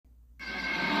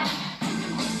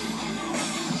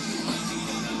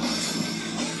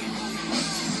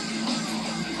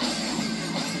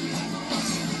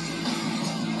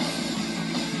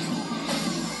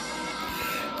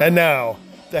And now,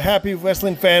 the Happy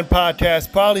Wrestling Fan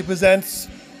Podcast proudly presents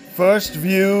First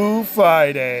View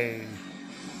Friday.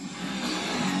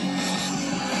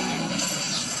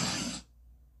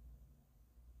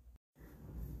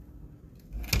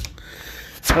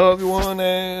 Hello everyone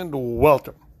and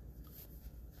welcome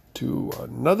to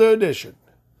another edition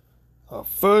of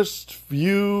First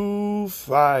View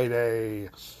Friday.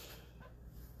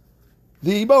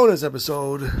 The bonus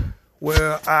episode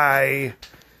where I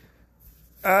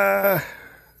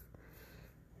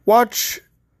watch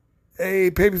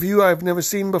a pay-per-view I've never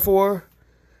seen before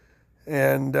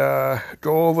and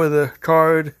go over the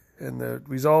card and the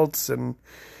results and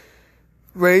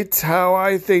rate how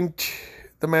I think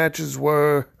the matches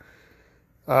were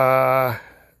out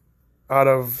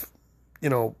of,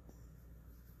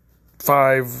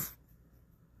 5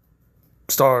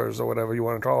 stars or whatever you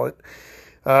want to call it.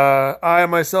 I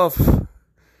myself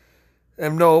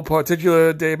am no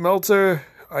particular Dave Meltzer.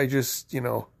 I just,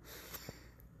 if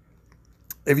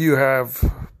you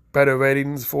have better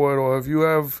ratings for it or if you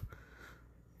have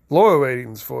lower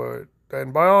ratings for it,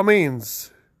 then by all means,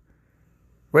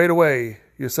 rate away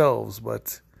yourselves.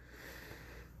 But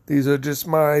these are just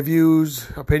my views,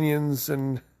 opinions,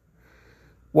 and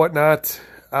whatnot.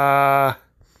 But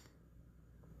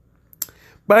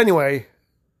anyway,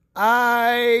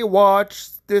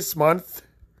 this month,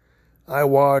 I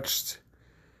watched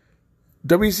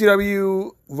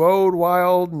WCW Road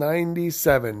Wild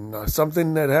 97,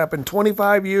 something that happened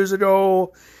 25 years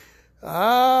ago,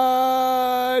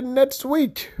 next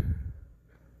week.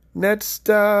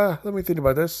 Let me think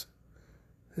about this.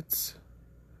 It's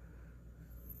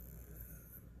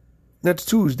next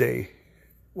Tuesday.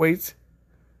 Wait.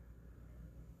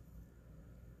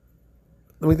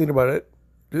 Let me think about it.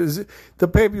 The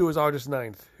pay-per-view was August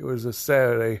 9th. It was a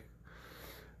Saturday.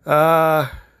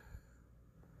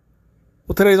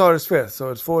 Well, today's August 5th,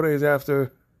 so it's 4 days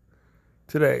after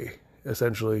today,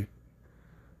 essentially.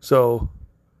 So,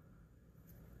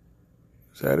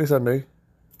 Saturday, Sunday,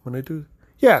 Monday, Tuesday.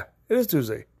 Yeah, it is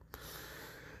Tuesday.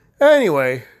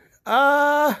 Anyway,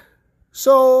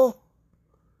 so,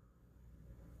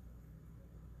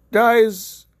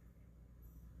 guys,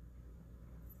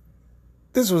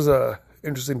 this was a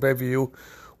interesting pay-per-view.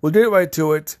 We'll get right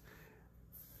to it.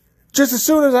 Just as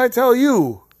soon as I tell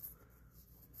you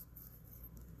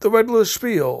the regular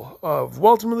spiel of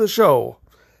welcome to the show,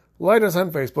 like us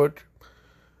on Facebook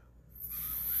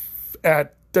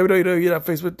at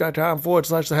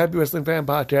www.facebook.com/the Happy Wrestling Fan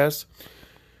Podcast.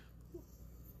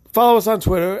 Follow us on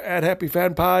Twitter at Happy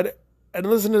Fan Pod, and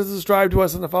listen to subscribe to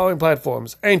us on the following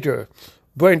platforms: Anchor,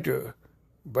 Breaker,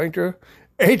 Doodle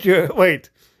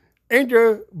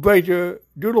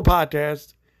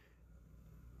Podcast,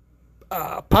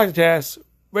 Podcast,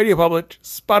 Radio Public,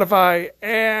 Spotify,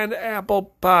 and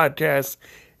Apple Podcasts,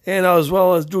 and as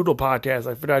well as Doodle Podcasts.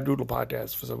 I forgot Doodle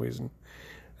Podcasts for some reason.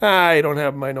 I don't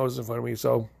have my nose in front of me,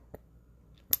 so.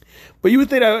 But you would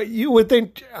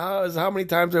think how many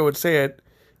times I would say it,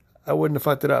 I wouldn't have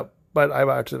fucked it up, but I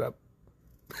botched it up.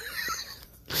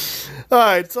 All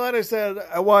right, so like I said,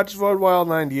 I watched Road Wild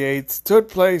 98. Took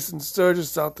place in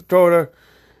Sturgis, South Dakota,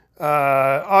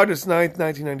 August 9th,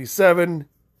 1997.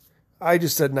 I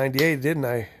just said 98, didn't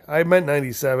I? I meant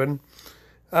 97.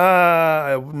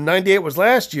 98 was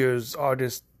last year's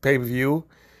August pay-per-view.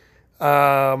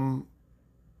 Go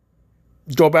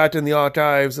back in the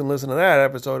archives and listen to that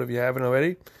episode if you haven't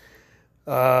already.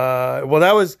 Well,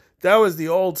 that was the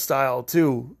old style,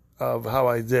 too, of how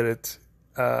I did it.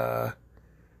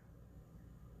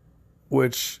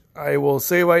 Which I will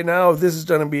say right now, this is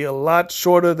going to be a lot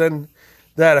shorter than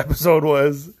that episode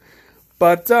was.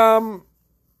 But,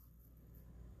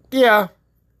 yeah,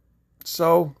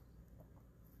 so,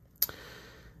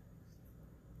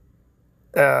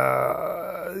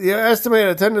 the estimated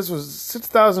attendance was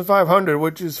 6,500,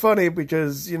 which is funny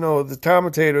because, the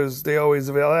commentators, they always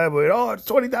elaborate, it's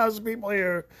 20,000 people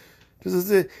here.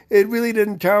 Because it really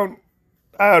didn't count.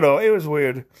 I don't know, it was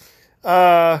weird.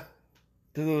 Because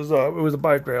it was a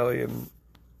bike rally, and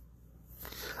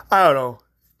I don't know.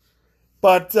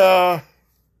 But,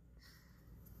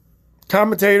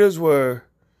 commentators were,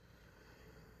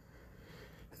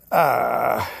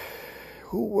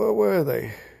 who were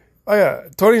they? Oh yeah,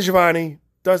 Tony Schiavone,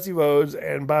 Dusty Rhodes,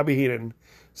 and Bobby Heenan.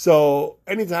 So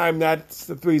anytime that's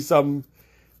the threesome,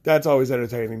 that's always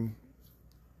entertaining.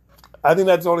 I think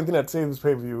that's the only thing that saves this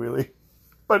pay-per-view, really.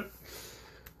 But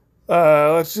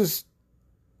let's just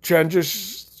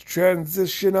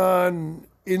transition on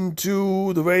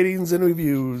into the ratings and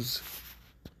reviews.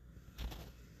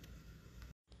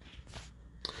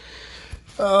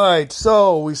 Alright,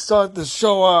 so we start the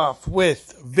show off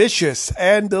with Vicious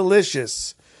and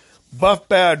Delicious Buff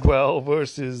Bagwell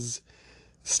versus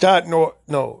Scott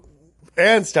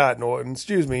Norton,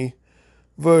 excuse me,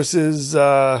 versus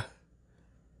Harlem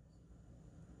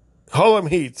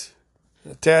Heat,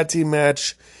 a tag team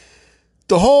match.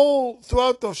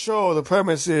 Throughout the show, the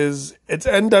premise is it's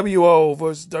NWO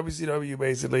versus WCW,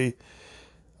 basically,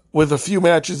 with a few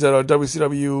matches that are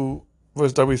WCW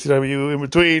versus WCW in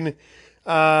between.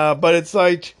 But it's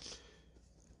like,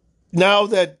 now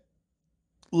that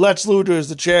Lex Luger is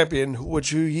the champion,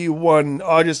 which he won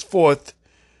August 4th,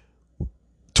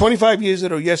 25 years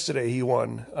ago yesterday he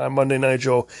won on Monday Night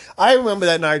Show. I remember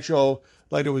that night show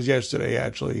like it was yesterday,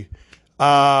 actually.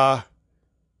 I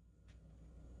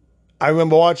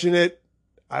remember watching it.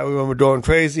 I remember going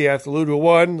crazy after Luger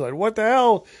won. Like, what the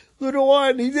hell? Luger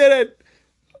won. He did it.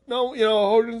 No,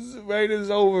 Hogan's reign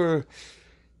is over.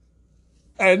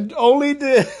 And only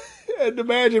to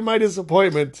imagine my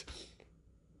disappointment.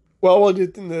 Well, we'll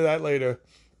get into that later.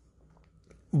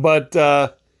 But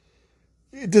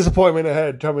disappointment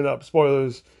ahead coming up.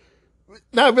 Spoilers.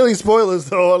 Not really spoilers,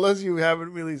 though, unless you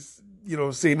haven't really,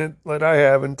 seen it like I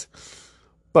haven't.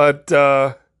 But,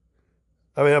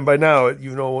 by now,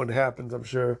 you know what happens, I'm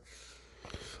sure.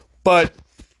 But,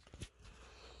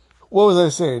 what was I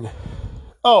saying?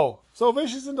 Oh, so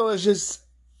Vicious and Delicious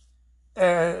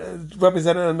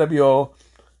represented NWO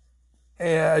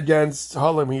against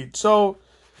Harlem Heat. So,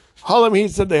 Harlem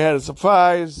Heat said they had a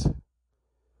surprise.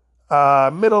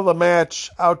 Middle of the match,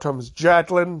 out comes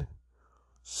Jacqueline.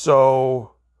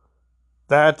 So,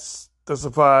 that's the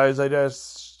surprise. I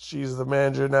guess she's the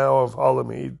manager now of Harlem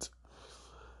Heat.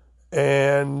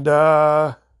 And,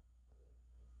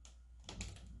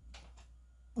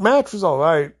 match was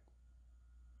alright.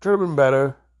 Could have been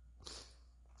better.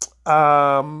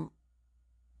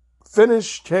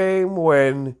 Finish came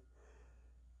when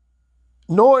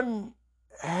Norton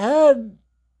had,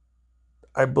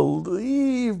 I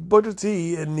believe, Booker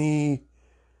T in the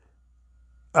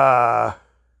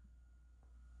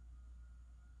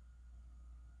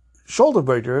shoulder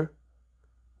breaker,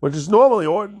 which is normally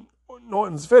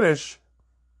Norton's finish.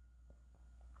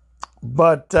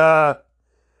 But the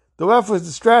ref was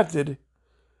distracted.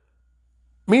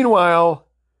 Meanwhile,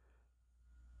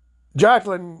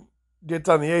 Jacqueline gets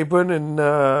on the apron and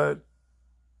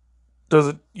does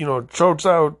it, chokes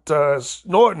out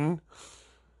Norton,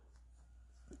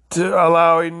 to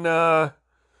allowing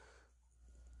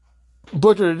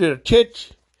Butcher to do a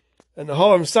kick and the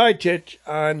Harlem side kick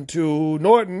onto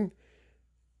Norton,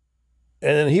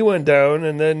 and then he went down,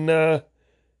 and then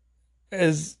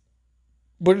as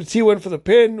Butcher T went for the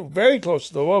pin, very close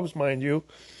to the ropes, mind you,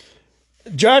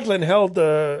 Jacqueline held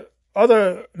the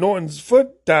other Norton's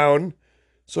foot down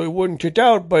so he wouldn't kick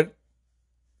out, but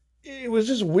it was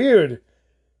just weird.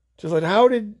 Just like,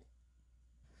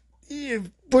 if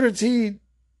Booker T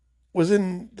was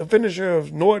in the finisher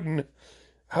of Norton,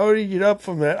 how did he get up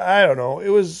from that? I don't know. It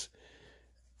was,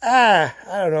 I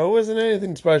don't know. It wasn't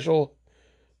anything special.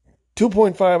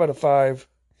 2.5 out of 5.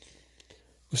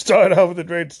 We started out with a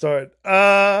great start.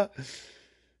 Up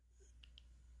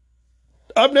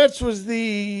next was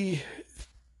the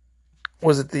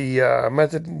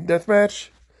Method Death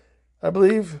Match, I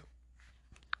believe?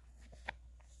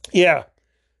 Yeah.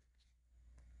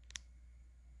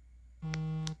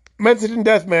 Method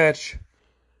Death Match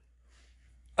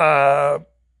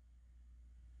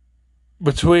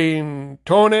between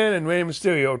Conan and Rey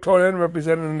Mysterio. Conan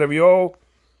representing NWO,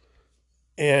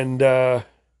 and Rey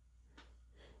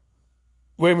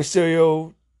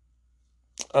Mysterio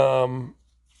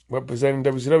representing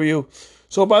WCW.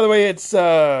 So, by the way, it's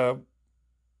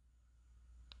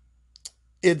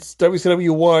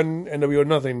WCW 1 and NWO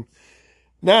nothing.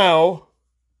 Now,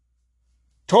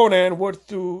 Conan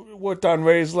worked on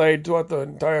Rey's leg throughout the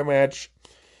entire match,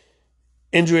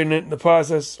 injuring it in the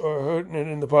process or hurting it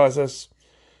in the process.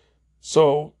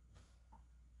 So,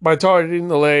 by targeting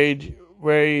the leg,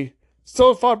 Rey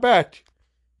still fought back.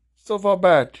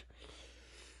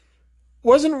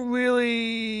 Wasn't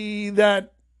really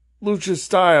that lucha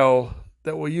style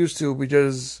that we're used to,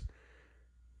 because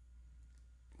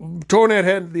Conan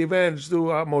had the advantage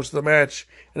throughout most of the match,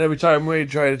 and every time Rey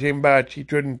tried to take back, he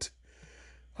couldn't.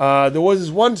 There was this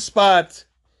one spot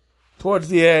towards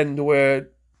the end where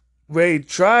Rey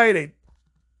tried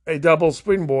a double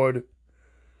springboard,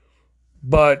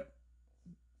 but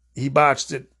he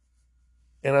botched it.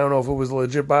 And I don't know if it was a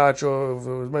legit botch or if it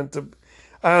was meant to.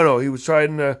 I don't know. He was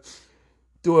trying to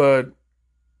do a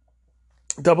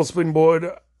double springboard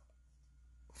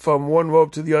from one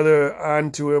rope to the other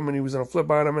onto him, and he was going to flip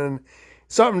on him, and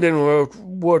something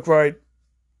didn't work right.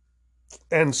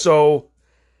 And so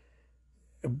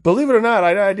Believe it or not,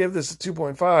 I gave this a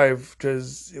 2.5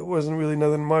 because it wasn't really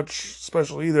nothing much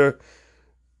special either.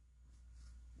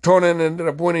 Tonin ended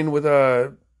up winning with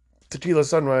a Tequila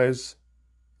Sunrise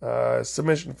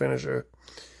submission finisher.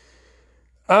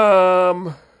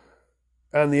 And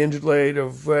the injured leg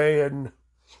of Ray, and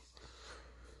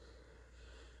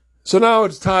so now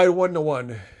it's tied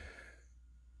 1-1.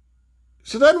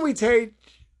 So then we take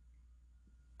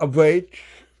a break.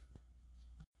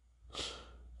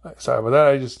 Sorry about that.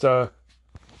 I just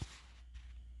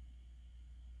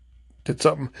did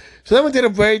something. So then we did a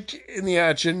break in the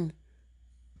action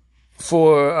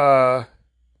for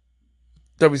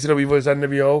WCW vs.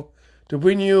 NWO to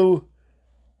bring you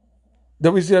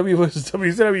WCW vs.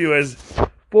 WCW as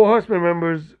Four Horsemen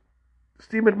members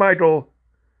Steve McMichael,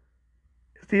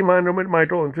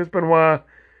 and Chris Benoit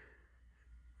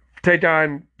take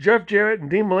on Jeff Jarrett and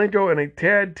Dean Malenko in a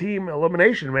tag team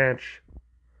elimination match.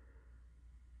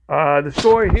 The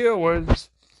story here was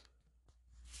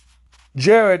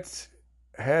Jarrett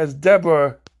has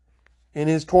Deborah in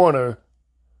his corner,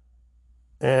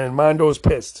 and Mondo's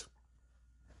pissed.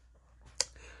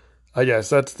 I guess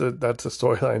that's the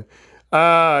storyline.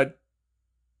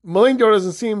 Malenko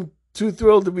doesn't seem too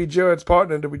thrilled to be Jarrett's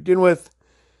partner to begin with.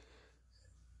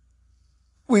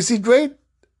 We see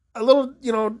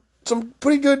some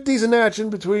pretty good, decent action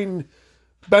between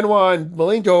Benoit and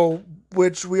Malenko,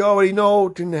 which we already know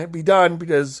can be done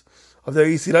because of their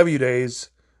ECW days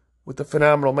with the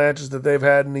phenomenal matches that they've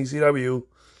had in ECW.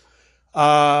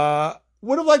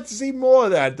 Would have liked to see more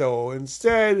of that, though.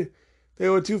 Instead, they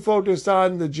were too focused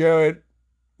on the Jarrett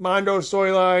Mondo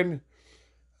storyline.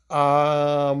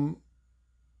 So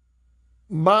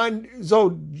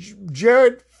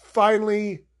Jarrett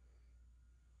finally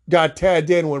got tagged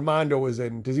in when Mondo was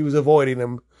in because he was avoiding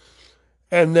him.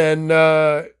 And then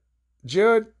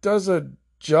Jarrett does a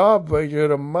jawbreaker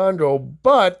to Mondo,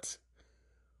 but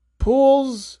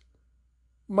pulls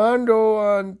Mondo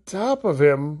on top of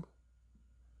him.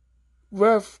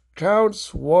 Ref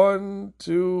counts 1,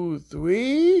 2,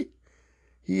 3.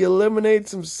 He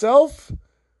eliminates himself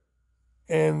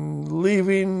and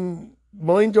leaving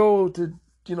Malenko to,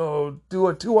 do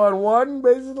a 2-on-1,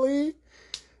 basically.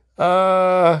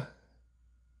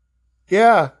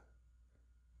 Yeah.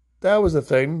 That was a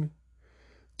thing.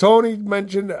 Tony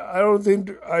mentioned, I don't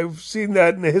think I've seen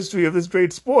that in the history of this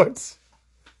great sports.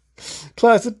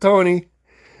 Classic Tony.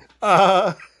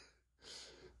 I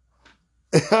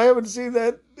haven't seen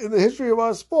that in the history of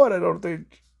our sport, I don't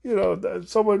think.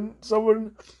 Someone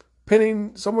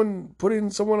putting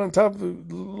someone on top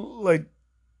of, on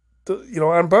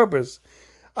purpose.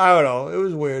 I don't know. It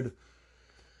was weird.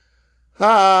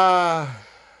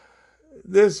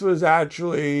 This was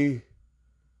actually,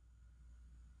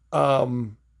 for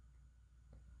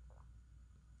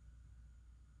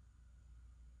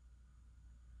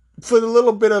the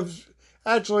little bit of,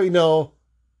 actually, no.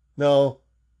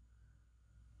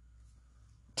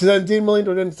 So then Dean Malenko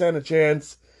didn't stand a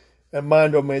chance, and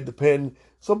Mondo made the pin.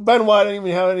 So Benoit didn't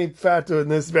even have any factor in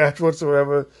this match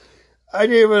whatsoever. I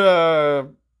gave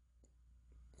it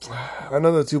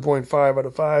another 2.5 out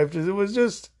of 5 because it was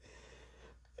just,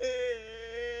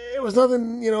 it was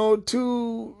nothing,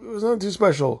 too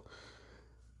special.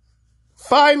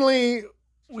 Finally,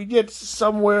 we get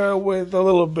somewhere with a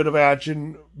little bit of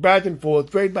action, back and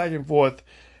forth, great back and forth.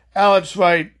 Alex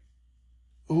Wright,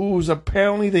 who's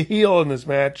apparently the heel in this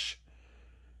match,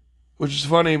 which is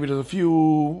funny because a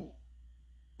few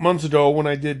months ago when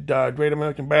I did Great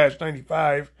American Bash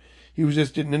 95, he was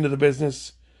just getting into the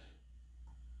business.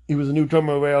 He was a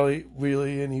newcomer,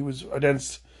 really, and he was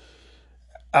against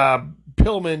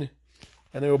Pillman,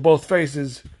 and they were both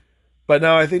faces. But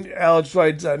now I think Alex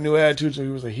Wright's got a new attitude, so he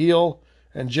was a heel,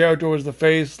 and Jericho was the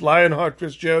face. Lionheart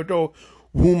Chris Jericho,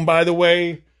 whom, by the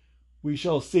way, we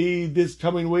shall see this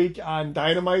coming week on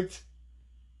Dynamite.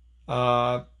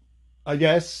 I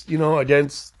guess,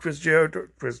 against Chris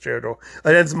Jericho,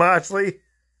 against Moxley.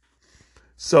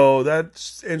 So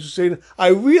that's interesting. I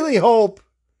really hope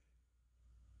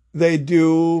they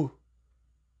do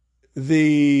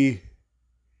the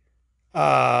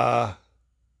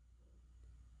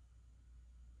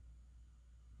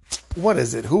what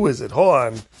is it? Who is it? Hold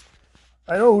on.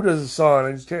 I know who does the song.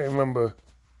 I just can't remember.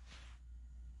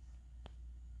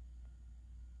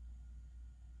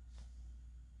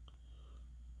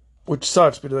 Which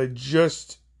sucks because I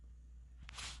just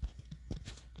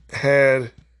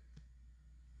had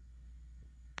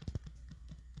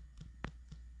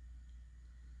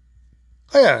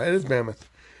it is Mammoth.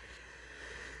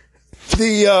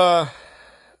 I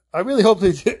really hope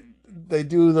they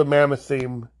do the Mammoth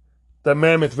theme, the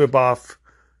Mammoth ripoff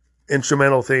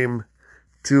instrumental theme,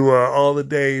 to All the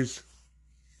Days.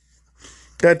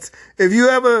 That's, if you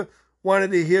ever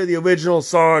wanted to hear the original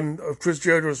song of Chris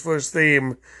Jericho's first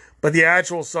theme, but the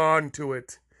actual song to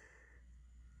it,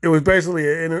 it was basically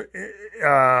an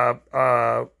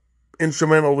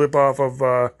instrumental ripoff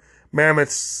of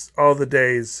Mammoth's All the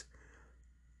Days.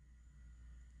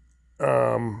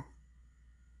 A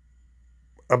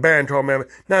band called Mammoth,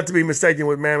 not to be mistaken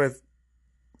with Mammoth,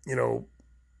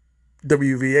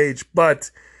 WVH,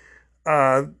 but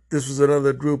this was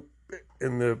another group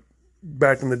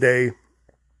back in the day.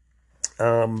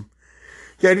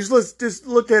 Just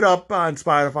look it up on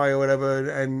Spotify or whatever,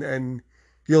 and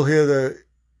you'll hear the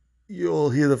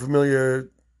familiar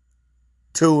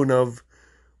tune of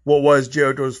what was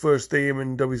Jericho's first theme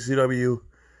in WCW.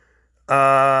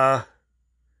 But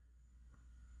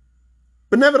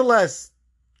nevertheless,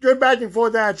 good back and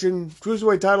forth action.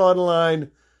 Cruiserweight title on the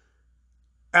line.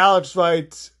 Alex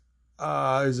Wright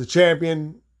is a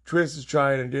champion. Chris is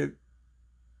trying to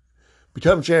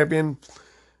become champion.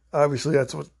 Obviously,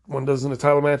 that's what one does in a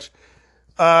title match.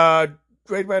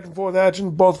 Great back and forth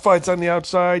action. Both fights on the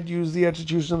outside. Use the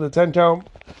execution of the 10 count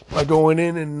by going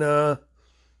in and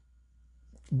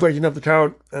breaking up the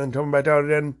count and coming back out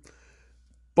again.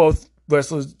 Both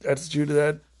wrestlers executed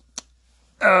that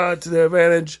to their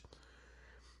advantage.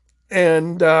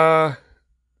 And,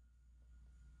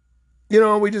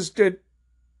 we just did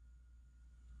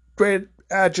great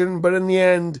action. But in the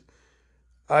end,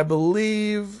 I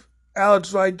believe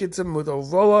Alex Wright gets him with a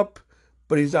roll-up,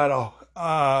 but he's got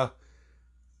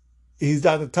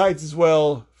the tights as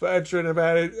well for extra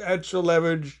advantage, extra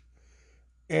leverage,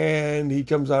 and he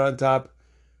comes out on top.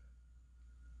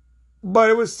 But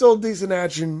it was still decent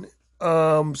action.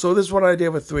 So this one I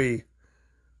gave a 3.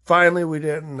 Finally, we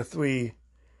did in a 3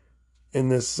 in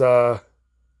this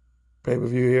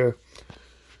pay-per-view here.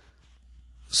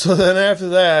 So then after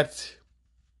that,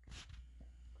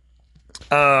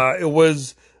 it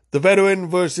was the veteran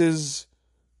versus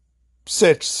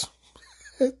Syxx.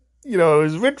 It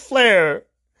was Ric Flair.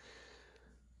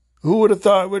 Who would have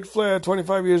thought Ric Flair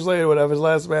 25 years later would have his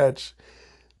last match?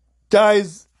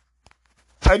 Guys,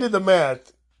 I did the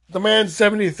math. The man's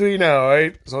 73 now,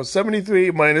 right? So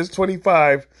 73 minus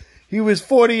 25. He was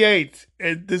 48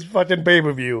 at this fucking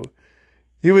pay-per-view.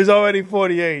 He was already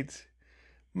 48.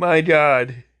 My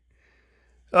God.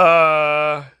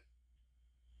 I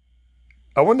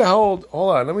wonder how old.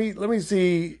 Hold on. Let me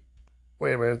see.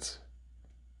 Wait a minute.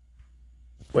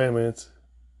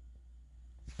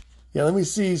 Yeah, let me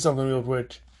see something real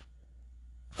quick.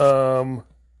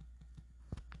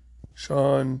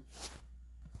 Sean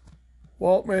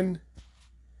Waltman.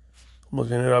 I'm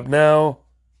looking it up now.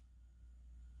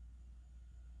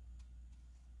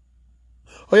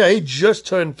 Oh yeah, he just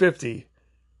turned 50.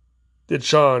 Did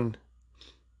Sean.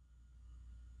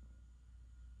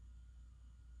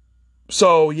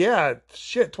 So, yeah,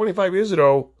 25 years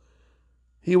ago,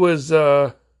 he was,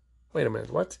 wait a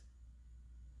minute, what?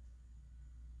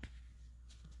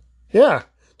 Yeah,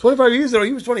 25 years ago,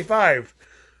 he was 25.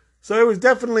 So it was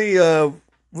definitely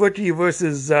rookie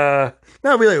versus, not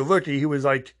really a rookie, he was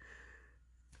like,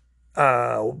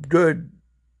 good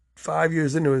 5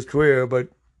 years into his career, but,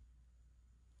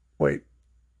 wait,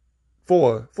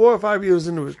 4 or 5 years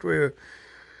into his career.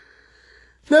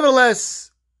 Nevertheless,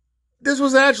 this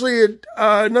was actually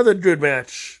another good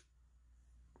match.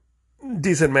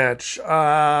 Decent match.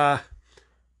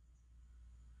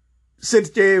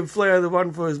 Syxx gave Flair the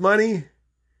run for his money.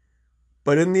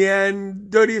 But in the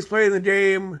end, dirtiest play in the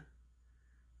game.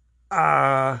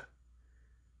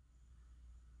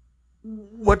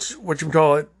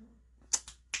 Whatchamacallit?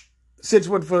 Syxx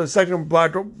went for the second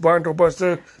Bronco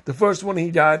Buster. The first one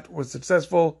he got was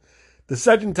successful. The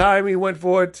second time he went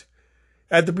for it,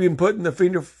 after being put in the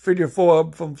figure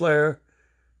 4 from Flair,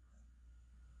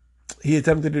 he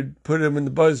attempted to put him in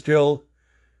the buzzkill,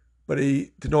 but to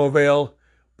no avail.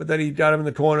 But then he got him in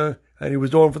the corner, and he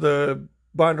was going for the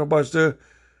Bronco Buster.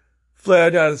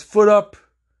 Flair got his foot up,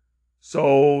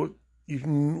 so you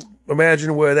can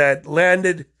imagine where that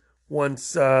landed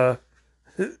once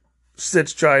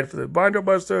Syxx tried for the Bronco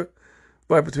Buster,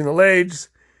 right between the legs,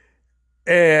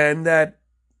 and that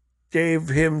gave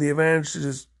him the advantage to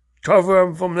just cover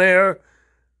him from there,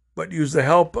 but use the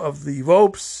help of the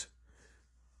ropes.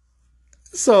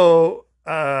 So,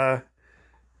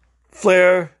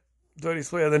 Flair,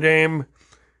 dirtiest Flair in the game,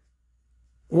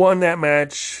 won that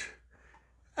match.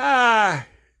 It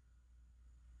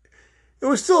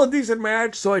was still a decent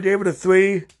match, so I gave it a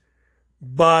 3,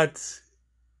 but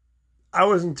I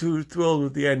wasn't too thrilled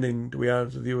with the ending, to be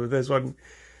honest with you, with this one.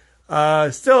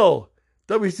 Still,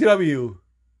 WCW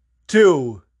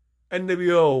 2,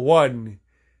 NWO 1.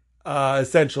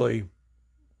 essentially.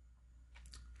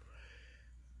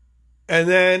 And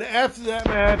then after that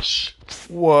match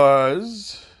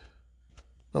was...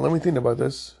 Now let me think about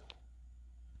this.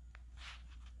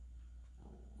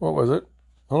 What was it?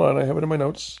 Hold on, I have it in my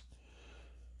notes.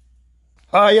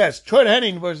 Yes, Troy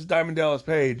Henning versus Diamond Dallas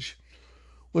Page,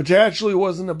 which actually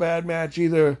wasn't a bad match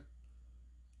either.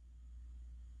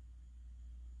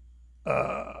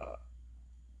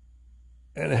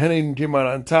 And Henning came out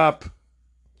on top.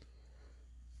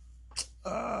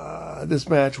 This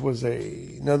match was I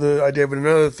gave it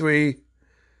another 3.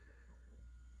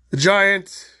 The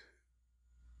Giant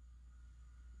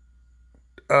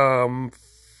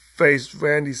faced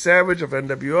Randy Savage of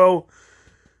NWO.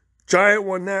 Giant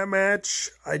won that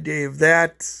match. I gave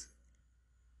that.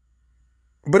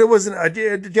 But it wasn't,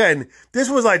 again, this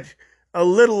was like a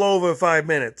little over 5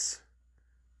 minutes.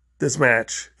 This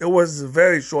match. It was a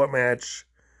very short match.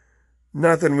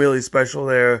 Nothing really special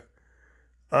there.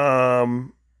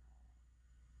 And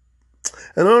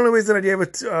the only reason I gave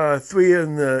it 3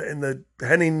 in the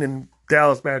Henning and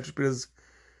Dallas match is because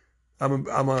I'm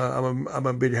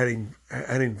a big Henning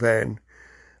fan.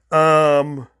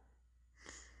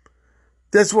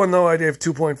 This one though I gave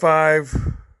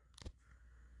 2.5.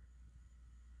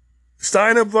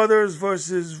 Steiner Brothers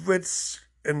versus Ritz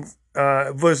and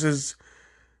versus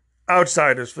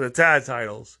Outsiders for the tag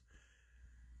titles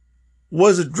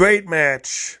was a great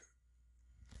match.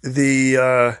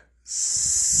 The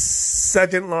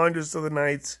second longest of the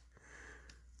night,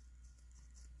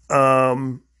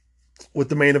 with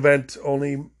the main event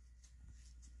only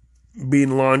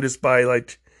being longest by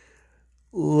like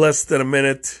less than a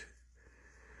minute.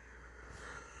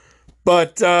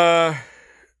 But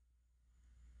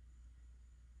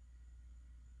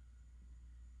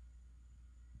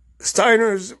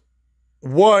Steiners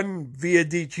won via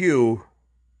DQ.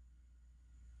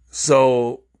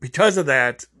 So because of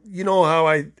that, you know how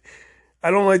I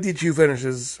don't like DQ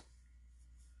finishes.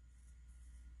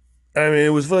 I mean, it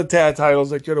was for the tag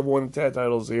titles. I could have won the tag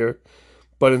titles here.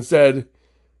 But instead,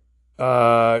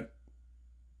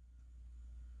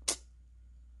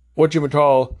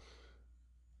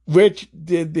 Rich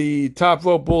did the top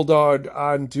rope bulldog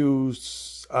onto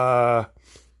Scott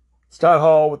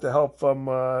Hall with the help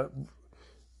from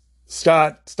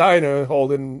Scott Steiner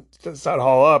holding Scott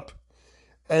Hall up.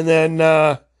 And then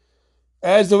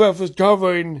as the ref was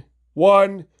covering,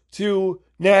 1, 2,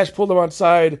 Nash pulled him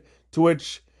outside, to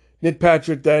which Nick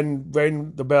Patrick then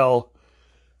rang the bell.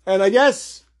 And I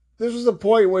guess this was the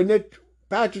point where Nick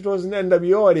Patrick wasn't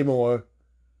NWO anymore.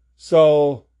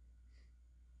 So,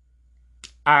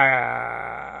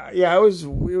 it was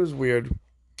weird.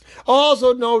 I'll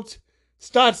also note,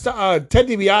 Ted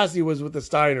DiBiase was with the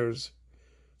Steiners.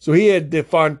 So he had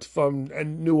defunct from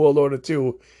New World Order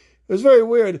 2. It was very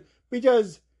weird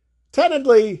because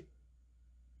technically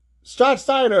Scott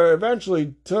Steiner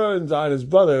eventually turns on his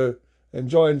brother and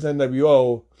joins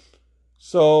NWO.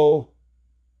 So,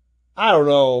 I don't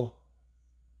know.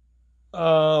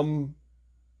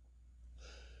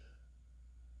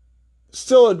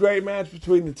 Still a great match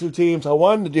between the two teams. I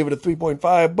wanted to give it a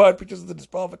 3.5, but because of the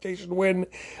disqualification win,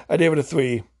 I gave it a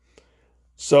 3.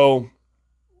 So,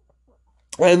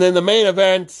 and then the main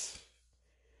event,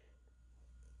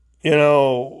 you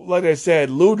know, like I said,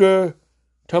 Luger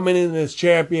coming in as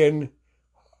champion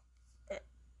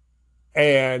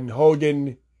and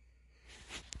Hogan.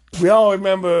 We all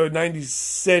remember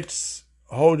 96,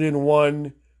 Hogan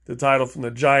won the title from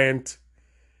the Giant.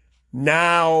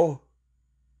 Now,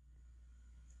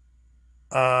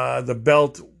 the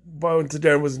belt once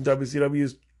again was in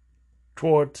WCW's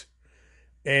court,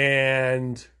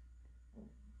 and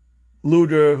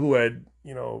Luger, who had,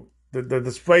 you know,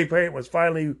 the spray paint was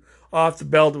finally off the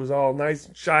belt. It was all nice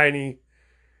and shiny,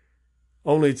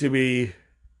 only to be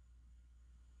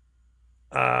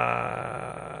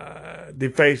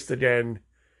defaced again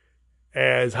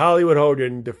as Hollywood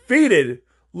Hogan defeated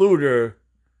Luger.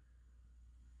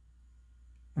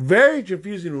 Very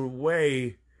confusing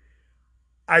way.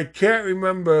 I can't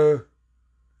remember.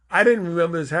 I didn't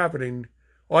remember this happening.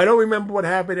 Or I don't remember what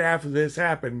happened after this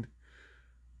happened.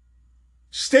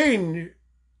 Sting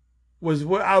was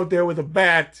out there with a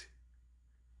bat.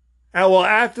 And well,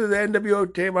 after the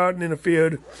NWO came out and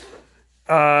interfered,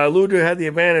 Luger had the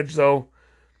advantage, though.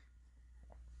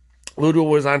 Luger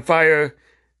was on fire.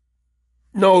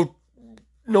 No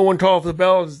one called for the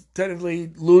bell.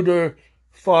 Technically, Luger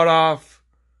fought off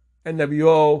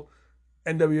NWO.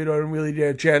 NWO don't really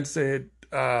get a chance to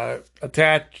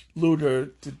attack Luger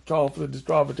to call for the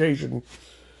disqualification.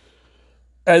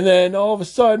 And then all of a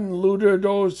sudden, Luger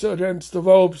goes against the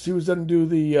ropes. He was going to do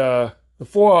the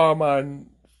forearm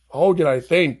on Hogan, I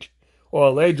think, or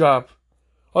a leg drop.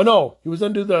 Oh no, he was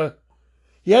under the.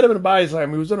 He had him in a body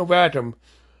slam. He was gonna whack him,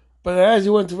 but as he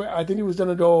went to, I think he was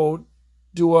gonna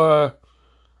do a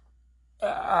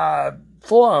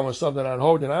forearm or something on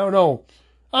Hogan. I don't know.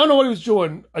 I don't know what he was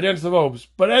doing against the ropes,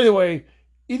 but anyway,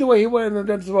 either way, he went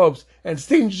against the ropes, and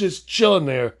Sting's just chilling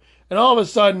there, and all of a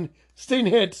sudden, Sting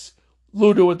hits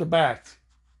Luger with the bat.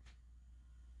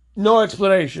 No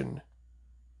explanation.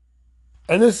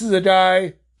 And this is a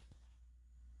guy.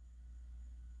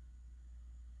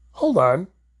 Hold on.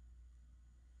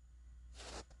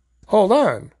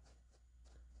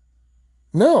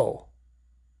 No.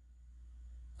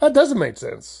 That doesn't make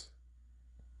sense.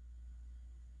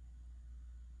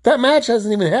 That match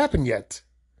hasn't even happened yet.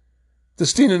 The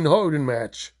Sting and Hogan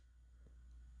match.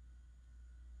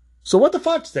 So what the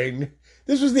fuck, Sting?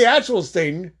 This was the actual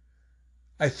Sting,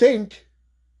 I think.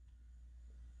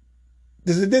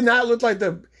 It did not look like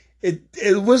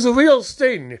it was the real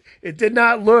Sting. It did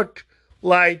not look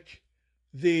like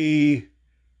the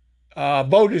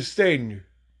bogus Sting.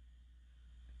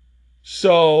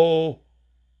 So,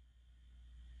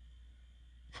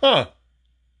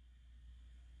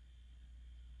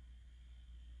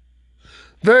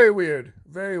 very weird.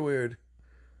 Very weird.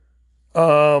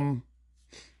 So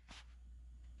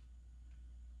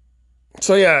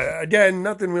yeah, again,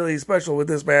 nothing really special with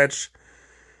this match.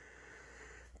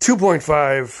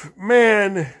 2.5.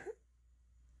 Man,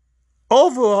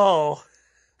 overall,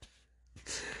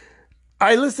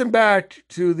 I listened back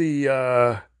to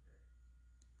the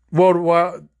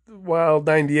World Wild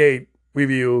 98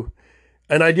 review,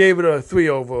 and I gave it a 3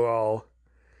 overall.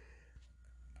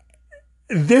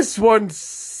 This one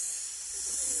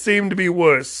seemed to be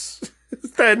worse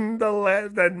than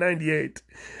 98.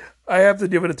 I have to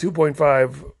give it a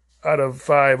 2.5 out of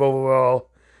 5 overall,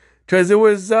 because it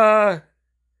was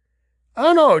I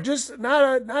don't know, just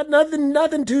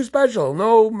nothing too special.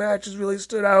 No matches really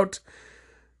stood out,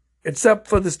 except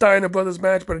for the Steiner brothers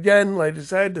match. But again, like I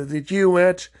said, the DQ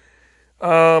match.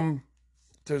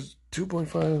 There's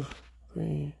 2.5,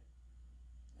 3,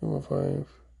 2.5,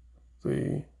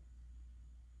 3,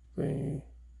 3,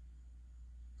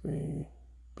 3,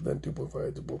 but then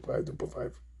 2.5, 2.5,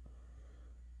 2.5.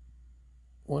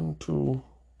 1, 2.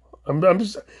 I'm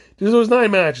just. There was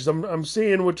 9 matches. I'm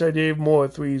seeing which I gave more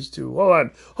 3s to. Hold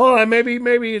on.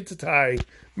 Maybe it's a tie.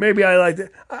 Maybe I liked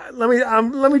it. Let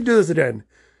me do this again.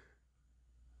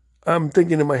 I'm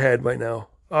thinking in my head right now,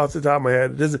 off the top of my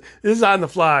head. This is on the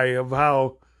fly of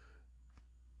how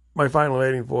my final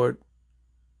rating for it.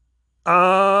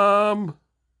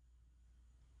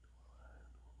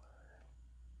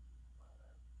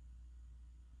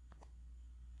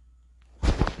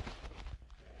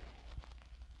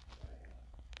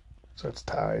 So it's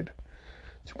tied.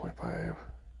 2.5.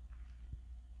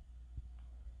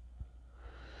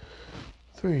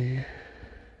 3.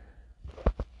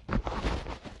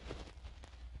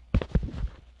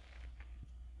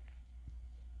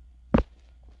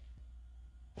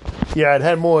 Yeah, it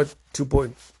had more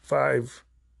 2.5,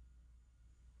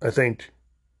 I think.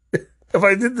 If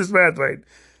I did this math right,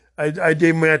 I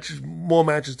gave more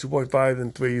matches 2.5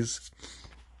 than 3s.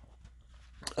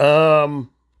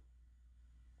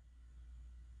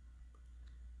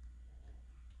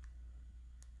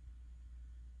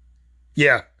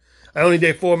 Yeah, I only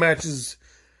gave 4 matches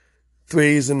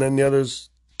 3s, and then the others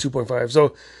 2.5.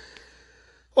 So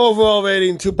overall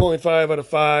rating 2.5 out of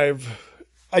 5.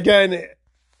 Again,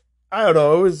 I don't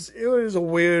know. It was a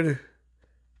weird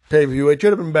pay-per-view. It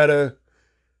could have been better.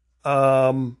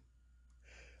 I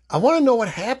want to know what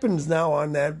happens now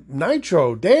on that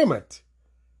Nitro. Damn it.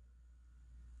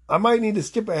 I might need to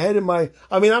skip ahead in my.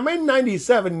 I mean, I'm in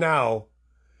 97 now.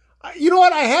 You know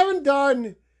what? I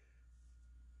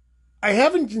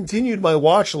haven't continued my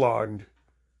watch along.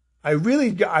 I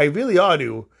really ought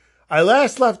to. I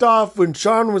last left off when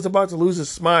Sean was about to lose his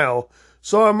smile.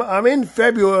 So I'm in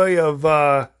February of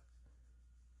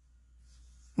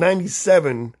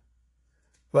 97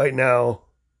 right now.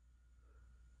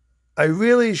 I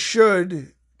really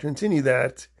should continue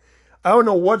that. I don't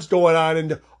know what's going on.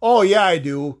 And oh yeah, I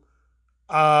do.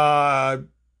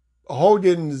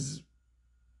 Hogan's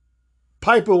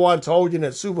Piper wants Hogan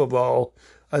at Super Bowl.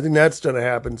 I think that's going to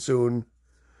happen soon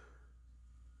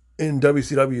in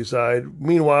WCW side.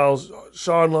 Meanwhile,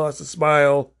 Sean lost a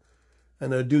smile,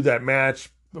 and they'll do that match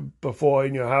before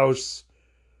in your house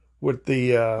with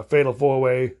the Fatal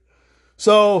 4-Way.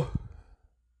 So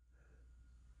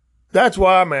that's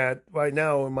where I'm at right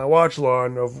now in my watch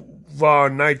along of Raw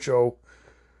and Nitro.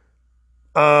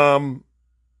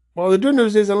 Well, the good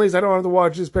news is at least I don't have to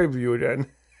watch this pay-per-view again.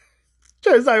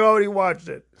 Because I already watched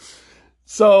it.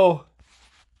 So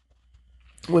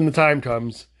when the time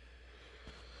comes.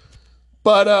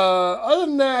 But other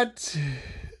than that,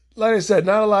 like I said,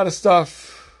 not a lot of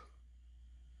stuff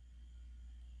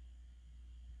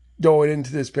going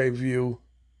into this pay-per-view.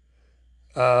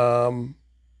 No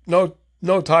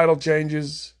title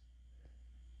changes.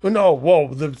 No,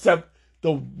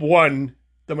 the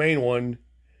main one.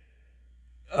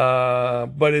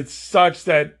 But it's such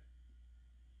that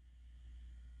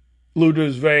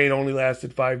Luger's reign only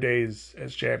lasted 5 days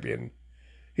as champion.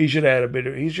 He should have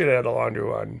had a longer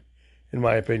run, in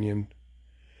my opinion.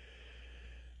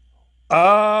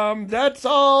 That's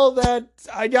all that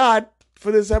I got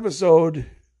for this episode.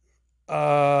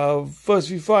 First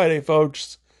View Friday,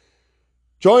 folks.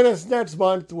 Join us next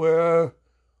month where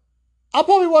I'll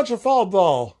probably watch a Fall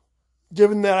Brawl,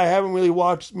 given that I haven't really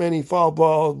watched many Fall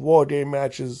Brawl War Game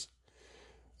matches.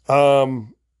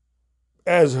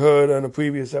 As heard on a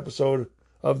previous episode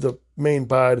of the main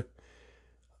pod.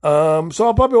 So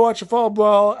I'll probably watch a Fall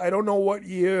Brawl. I don't know what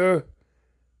year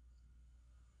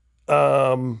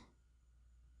 97s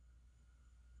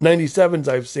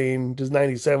I've seen, because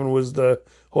 97 was the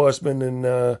Horsemen and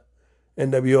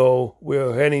NWO,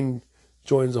 where Henning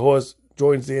joins the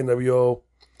NWO.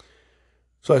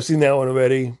 So I've seen that one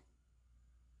already.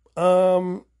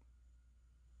 So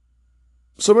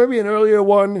maybe an earlier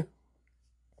one.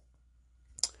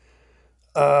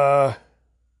 I'm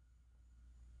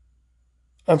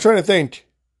trying to think.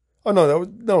 Oh no,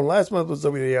 last month was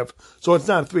WWF, so it's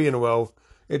not 3 in a row.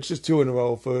 It's just 2 in a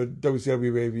row for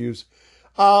WCW reviews.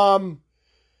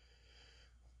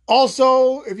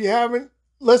 Also, if you haven't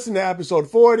listened to episode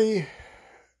 40,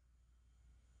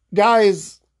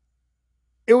 guys,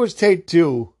 it was take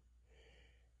 2,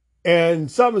 and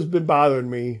something's been bothering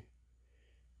me.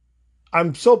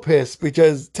 I'm so pissed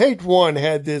because take 1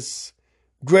 had this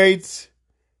great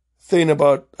thing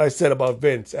I said about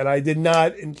Vince, and I did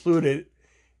not include it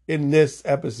in this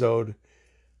episode,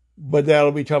 but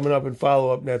that'll be coming up in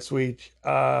follow-up next week.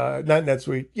 Next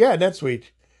week.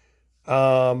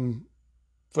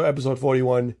 For episode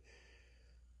 41.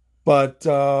 But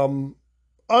other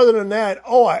than that,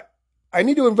 I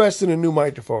need to invest in a new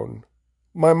microphone.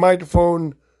 My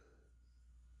microphone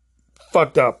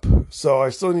fucked up, so I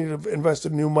still need to invest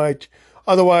in a new mic.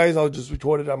 Otherwise, I'll just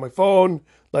record it on my phone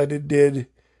like it did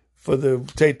for the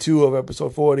take 2 of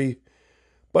episode 40.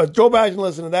 But go back and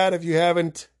listen to that if you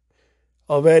haven't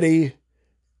already.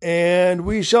 And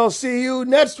we shall see you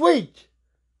next week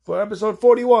for episode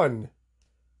 41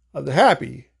 of the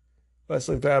Happy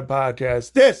Wrestling Fan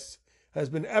Podcast. This has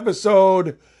been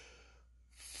episode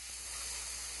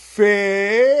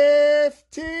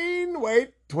 15.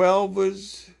 Wait, 12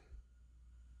 was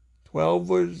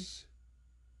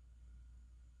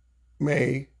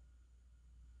May.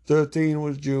 13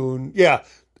 was June. Yeah,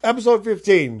 episode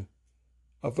 15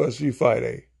 of First View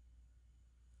Friday.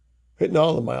 Hitting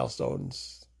all the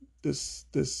milestones this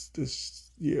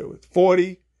year with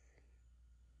 40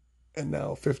 and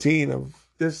now 15 of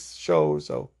this show.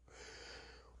 So,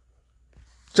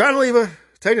 John Oliva,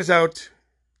 take us out.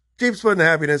 Keep spreading the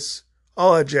happiness.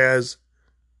 All that jazz.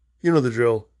 You know the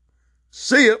drill.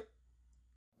 See ya.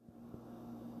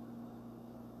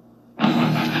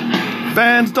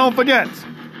 Fans, don't forget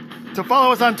to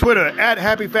follow us on Twitter at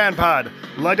HappyFanPod.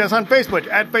 Like us on Facebook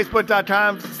at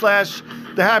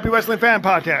Facebook.com/The Happy Wrestling Fan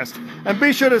Podcast. And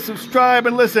be sure to subscribe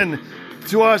and listen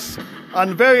to us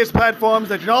on various platforms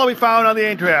that can all be found on the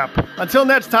Anchor app. Until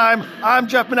next time, I'm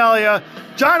Jeff Manalia.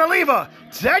 John Oliva,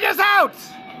 take us out!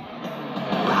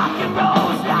 Rock and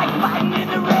roll's like fighting in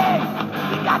the ring.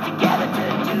 We got together to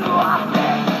do our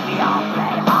thing. We all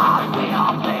play hard, we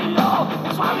all play low.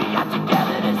 That's why we got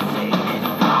together to sing this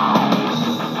song.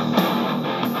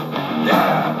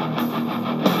 Yeah!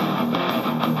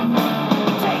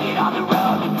 We take it on the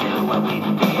road, we do what we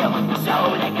feel. So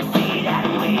they can see